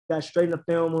got straight in the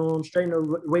film room, straight in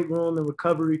the weight room and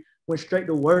recovery, went straight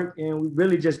to work, and we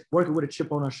really just working with a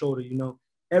chip on our shoulder.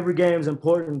 Every game is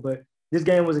important, but this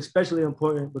game was especially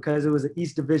important because it was an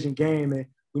East Division game, and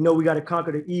we know we got to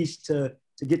conquer the East to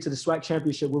get to the SWAC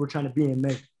championship where we're trying to be in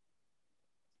May.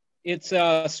 It's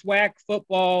SWAC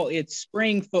football. It's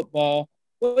spring football.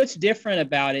 What's different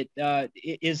about it?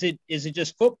 Is it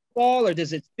just football, or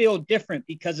does it feel different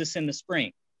because it's in the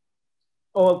spring?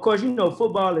 Oh, of course,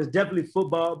 football is definitely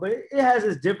football, but it has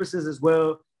its differences as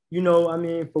well.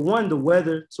 For one, the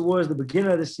weather towards the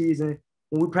beginning of the season,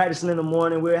 when we're practicing in the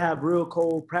morning, we'll have real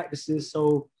cold practices.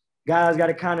 So guys got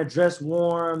to kind of dress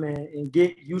warm and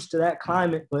get used to that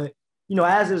climate. But,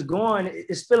 as it's going,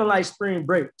 it's feeling like spring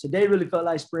break. Today really felt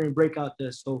like spring break out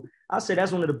there. So I'll say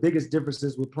that's one of the biggest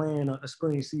differences with playing a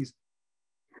spring season.